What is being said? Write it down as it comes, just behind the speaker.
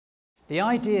The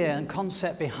idea and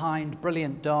concept behind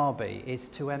Brilliant Derby is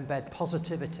to embed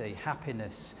positivity,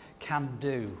 happiness,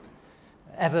 can-do,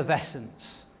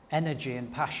 effervescence, energy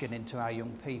and passion into our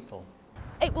young people.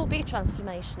 It will be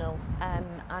transformational.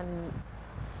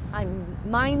 I'm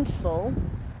mindful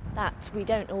that we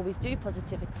don't always do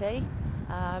positivity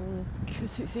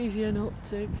because it's easier not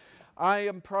to. I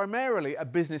am primarily a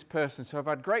business person, so I've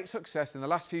had great success in the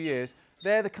last few years.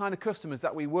 They're the kind of customers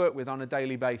that we work with on a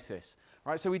daily basis.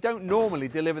 Right, so we don't normally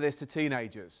deliver this to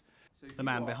teenagers. The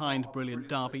man behind Brilliant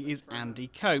Derby is Andy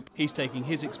Cope. He's taking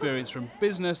his experience from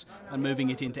business and moving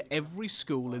it into every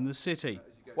school in the city.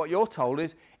 What you're told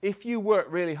is, if you work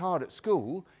really hard at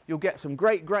school, you'll get some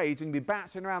great grades and be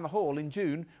bouncing around the hall in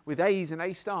June with A's and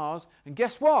A stars, and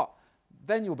guess what?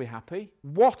 Then you'll be happy.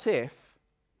 What if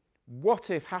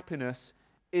happiness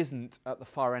isn't at the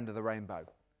far end of the rainbow?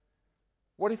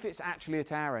 What if it's actually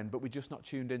at our end, but we're just not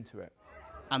tuned into it?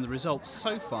 And the results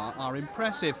so far are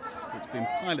impressive. It's been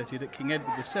piloted at King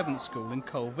Edward VII School in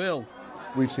Colville.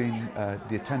 We've seen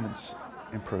the attendance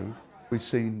improve. We've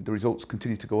seen the results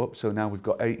continue to go up, so now we've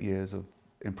got 8 years of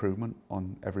improvement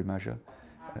on every measure.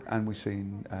 And we've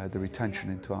seen the retention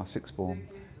into our sixth form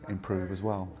improve as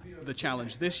well. The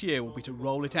challenge this year will be to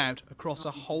roll it out across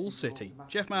a whole city.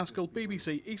 Geoff Maskell,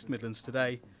 BBC East Midlands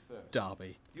Today,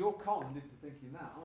 Derby. You're conned into thinking that.